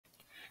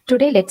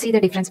Today, let's see the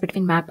difference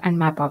between map and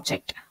map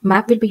object.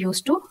 Map will be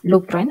used to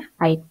loop through an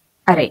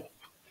array.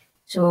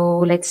 So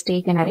let's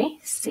take an array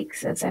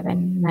 6,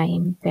 7,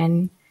 9,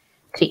 10,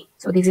 3.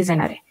 So this is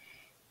an array.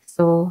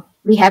 So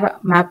we have a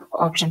map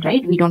option,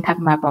 right? We don't have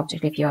map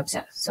object if you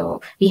observe.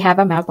 So we have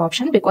a map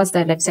option because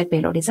the left side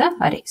payload is a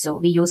array. So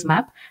we use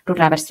map to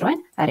traverse through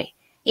an array.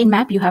 In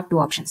map, you have two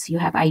options. You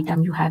have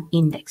item, you have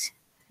index,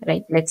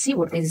 right? Let's see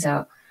what is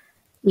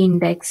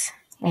index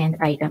and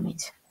item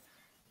is.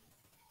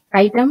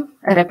 Item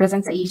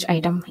represents each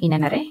item in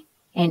an array,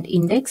 and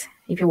index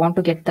if you want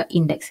to get the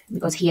index,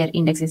 because here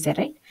index is there,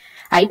 right?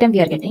 Item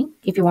we are getting,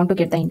 if you want to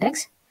get the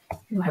index,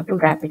 you have to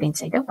wrap it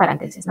inside the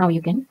parenthesis. Now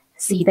you can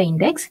see the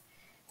index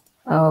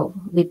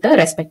with the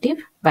respective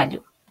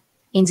value.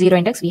 In 0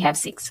 index we have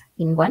 6,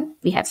 in 1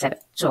 we have 7,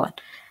 so on,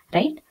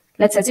 right?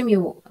 Let's assume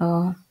you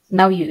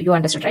now you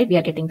understood, right? We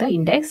are getting the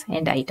index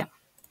and item.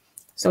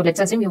 So let's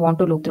assume you want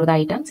to loop through the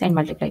items and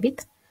multiply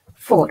with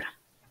 4.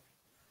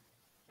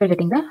 We're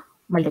getting the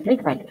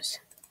multiplied values.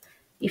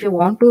 If you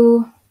want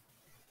to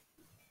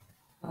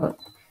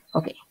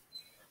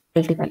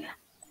multiple.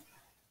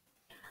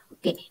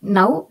 Okay,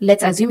 now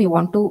let's assume you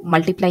want to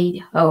multiply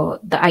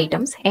the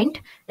items and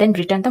then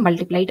return the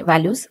multiplied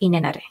values in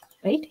an array,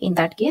 right? In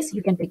that case,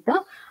 you can pick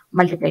the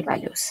multiplied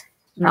values.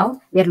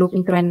 Now we are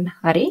looping through an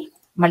array,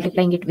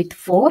 multiplying it with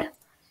 4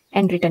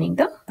 and returning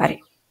the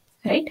array,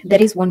 right?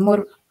 There is one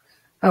more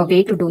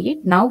way to do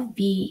it. Now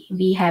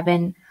we have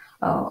an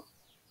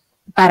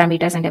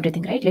parameters and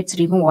everything, right? Let's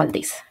remove all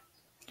this.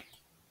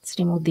 Let's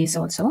remove this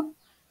also.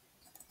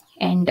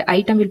 And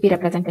item will be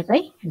represented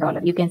by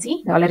 $. You can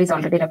see dollar is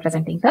already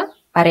representing the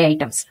array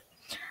items.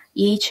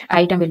 Each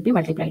item will be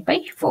multiplied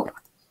by 4.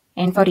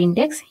 And for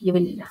index, you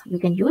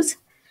can use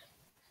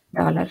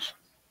 $.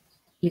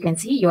 You can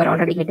see you are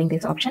already getting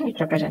this option. It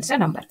represents a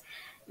number.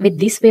 With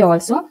this way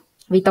also,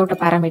 without a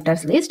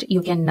parameters list,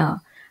 you can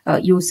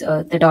use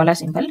the $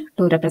 symbol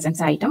to represent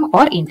the item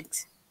or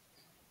index.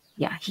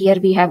 Yeah, here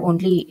we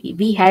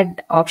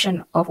had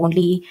option of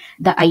only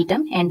the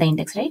item and the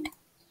index, right?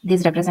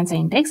 This represents an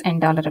index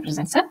and $.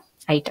 Represents a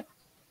item.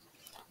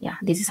 Yeah,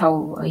 this is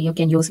how you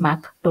can use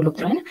map to loop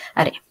through an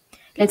array.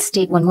 Let's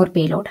take one more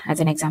payload as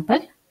an example.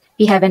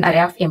 We have an array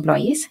of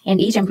employees,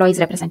 and each employee is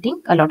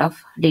representing a lot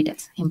of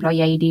details.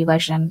 Employee ID,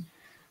 version,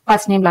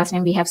 first name, last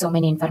name. We have so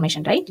many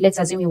information, right? Let's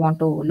assume you want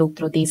to loop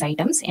through these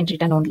items and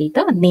return only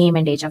the name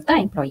and age of the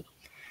employee,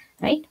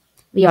 right?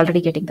 We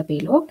already getting the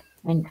payload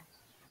and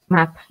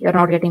map. You're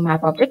not getting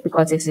map object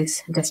because this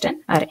is just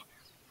an array.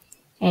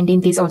 And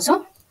in this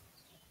also,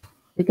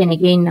 you can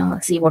again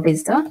see what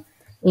is the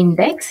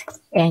index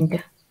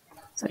and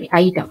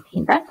item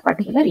in that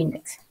particular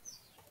index.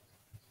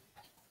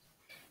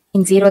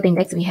 In 0th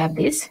index we have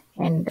this,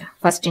 and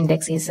first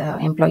index is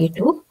employee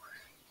 2,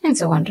 and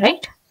so on,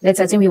 right? Let's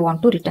assume you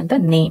want to return the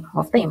name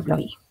of the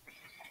employee.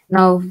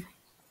 Now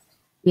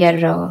we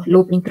are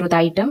looping through the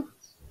item.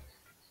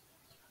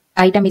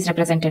 Item is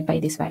represented by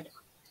this value,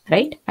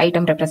 right?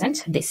 Item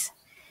represents this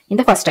in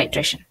the first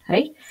iteration,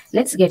 right?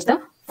 Let's get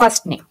the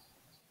first name.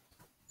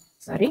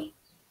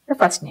 The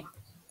first name.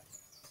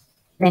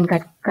 Then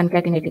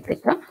concatenate it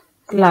with the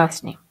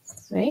last name,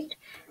 right?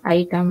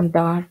 Item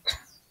dot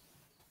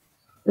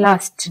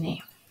last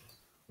name,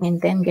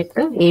 and then get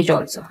the age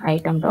also.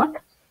 Item dot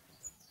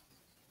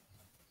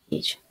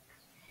age.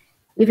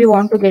 If you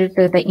want to get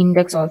the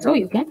index also,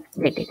 you can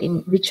get it in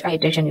which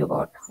iteration you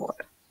got what,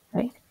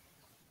 right?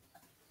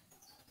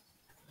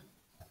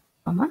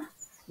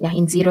 Yeah,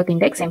 in 0th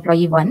index,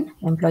 employee 1,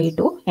 employee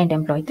 2, and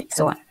employee 3,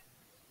 so on.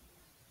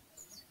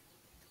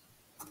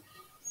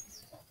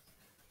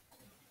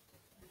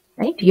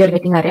 Right? You are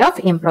getting array of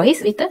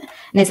employees with the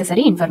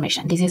necessary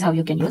information. This is how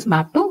you can use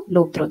map to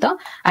loop through the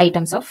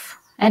items of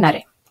an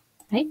array.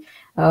 Right?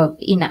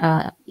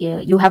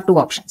 You have two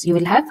options. You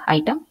will have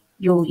item.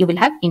 You will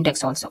have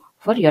index also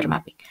for your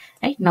mapping.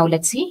 Right? Now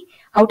let's see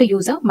how to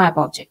use a map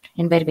object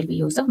and where will we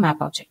use a map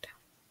object.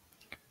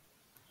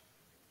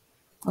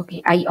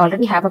 Okay, I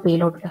already have a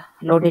payload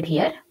loaded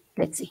here.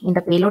 Let's see. In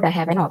the payload, I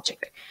have an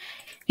object.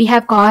 We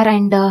have car,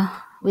 and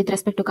with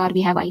respect to car,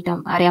 we have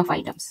array of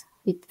items.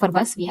 For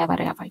bus, we have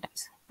array of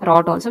items. For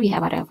auto also, we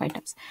have array of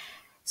items.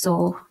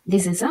 So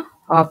this is a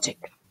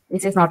object.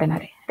 This is not an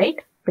array, right?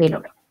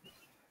 Payload.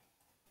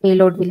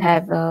 Payload will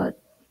have the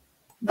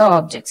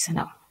objects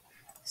now.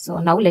 So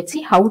now let's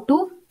see how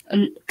to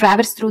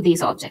traverse through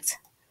these objects,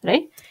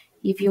 right?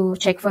 If you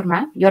check for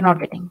map, you're not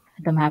getting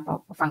the map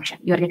function.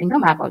 You're getting the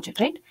map object,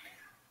 right?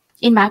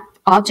 In map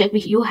object,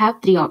 you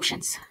have 3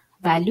 options: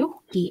 value,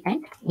 key,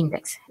 and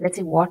index. Let's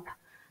see what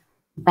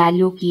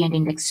value, key, and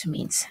index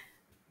means.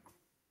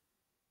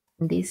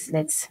 In this,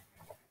 let's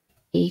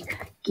take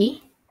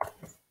key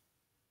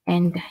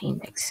and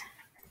index.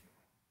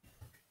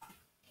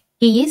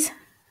 Key is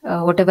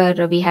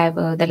whatever we have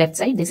the left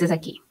side. This is a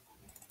key.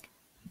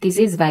 This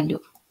is value.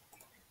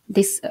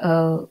 This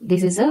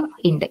is a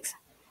index.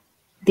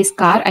 This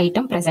car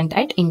item present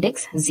at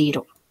index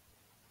 0.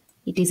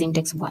 It is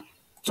index 1.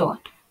 So on.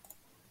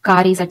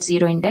 Car is at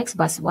 0 index,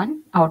 bus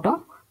 1,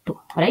 auto 2.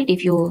 Right?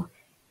 If you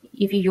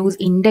use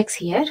index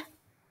here,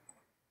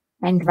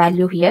 and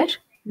value here.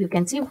 You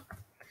can see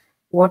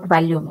what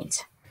value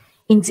means.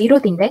 In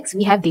 0th index,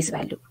 we have this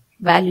value.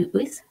 Value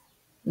is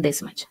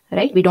this much,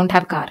 right? We don't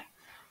have car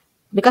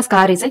because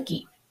car is a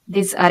key.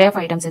 This array of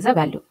items is a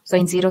value. So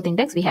in 0th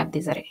index, we have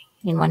this array.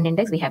 In 1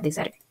 index, we have this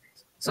array.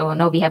 So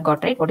now we have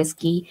got, right, what is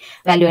key,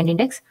 value, and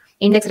index.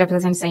 Index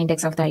represents the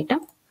index of the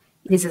item.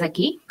 This is a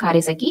key, car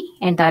is a key,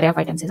 and the array of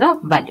items is a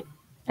value,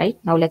 right?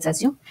 Now let's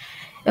assume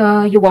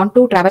you want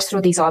to traverse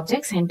through these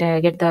objects and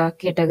get the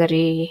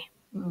category,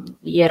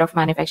 year of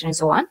manufacture, and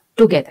so on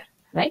together,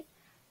 right?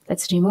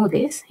 Let's remove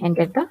this and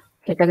get the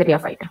category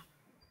of item.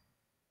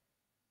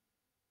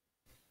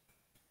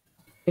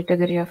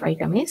 Category of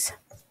item is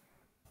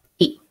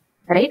E,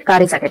 right?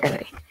 Car is a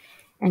category.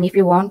 And if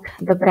you want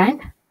the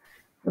brand,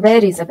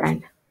 where is the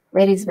brand?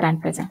 Where is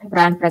brand present?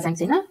 Brand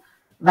presents in a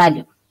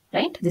value,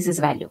 right? This is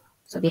value.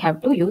 So we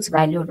have to use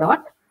value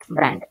dot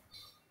brand.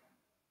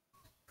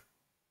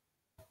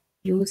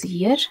 Use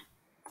here.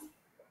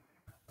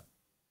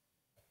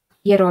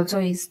 Here also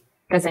is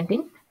present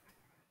in.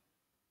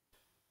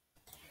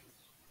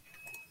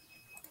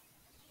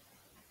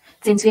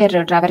 Since we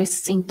are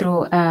traversing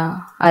through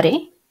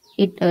array,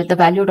 the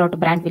value dot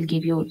brand will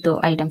give you the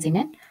items in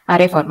an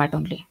array format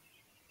only.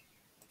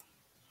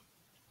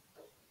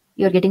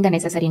 You're getting the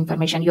necessary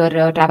information.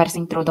 You're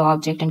traversing through the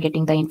object and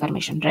getting the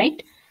information,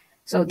 right?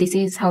 So this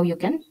is how you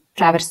can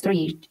traverse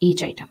through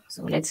each item.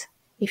 So let's,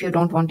 if you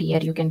don't want here,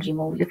 you can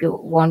remove. If you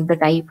want the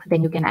type,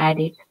 then you can add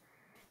it,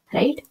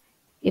 right?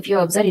 If you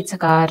observe, it's a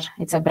car,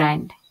 it's a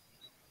brand,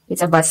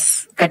 it's a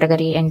bus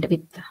category, and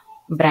with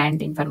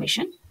brand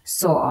information,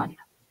 so on.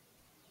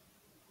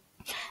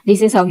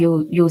 This is how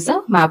you use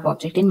a map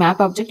object. In map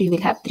object, you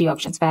will have 3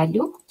 options: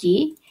 value,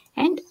 key,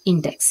 and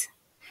index.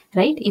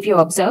 Right? If you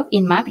observe,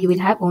 in map, you will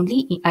have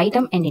only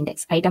item and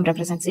index. Item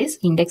represents this,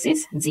 index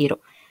is 0.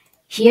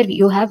 Here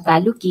you have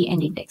value, key,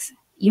 and index.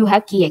 You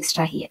have key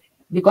extra here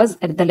because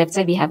at the left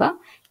side we have a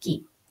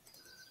key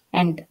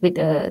and with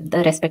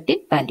the respective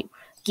value.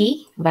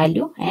 Key,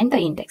 value, and the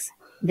index.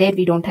 There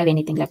we don't have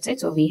anything left side,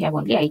 so we have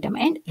only item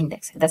and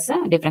index. That's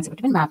the difference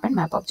between map and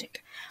map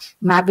object.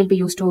 Map will be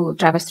used to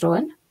traverse through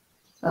an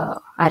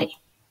array.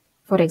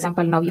 For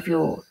example, now if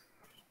you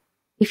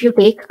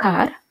take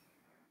car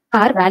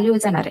value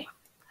is an array,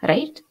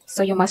 right?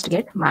 So you must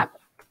get map.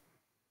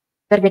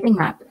 You are getting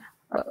map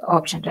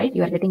option, right?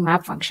 You are getting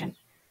map function.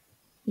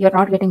 You are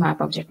not getting map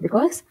object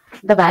because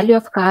the value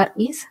of car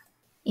is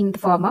in the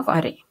form of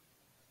array,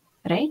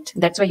 right?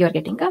 That's why you are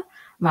getting a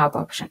map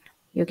option.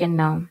 You can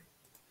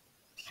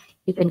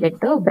get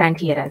the brand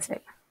here as well.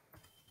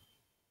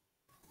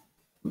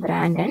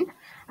 Brand and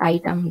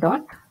item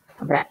dot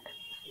brand.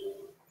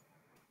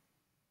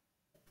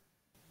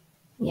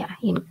 Yeah,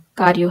 in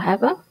car you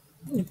have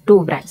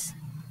 2 brands,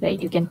 right?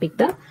 You can pick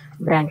the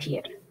brand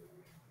here.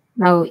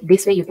 Now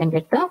this way you can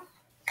get the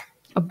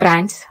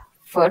brands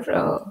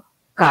for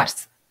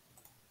cars.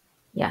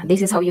 Yeah,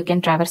 this is how you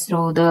can traverse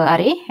through the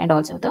array and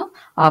also the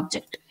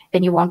object.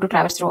 When you want to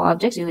traverse through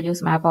objects, you will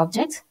use map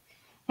objects,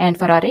 and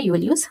for array you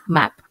will use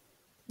map.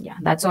 Yeah,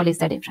 that's all is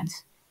the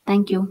difference.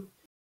 Thank you.